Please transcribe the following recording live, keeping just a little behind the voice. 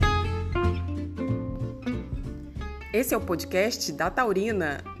Esse é o podcast da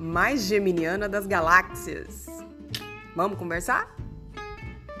Taurina, mais geminiana das galáxias. Vamos conversar?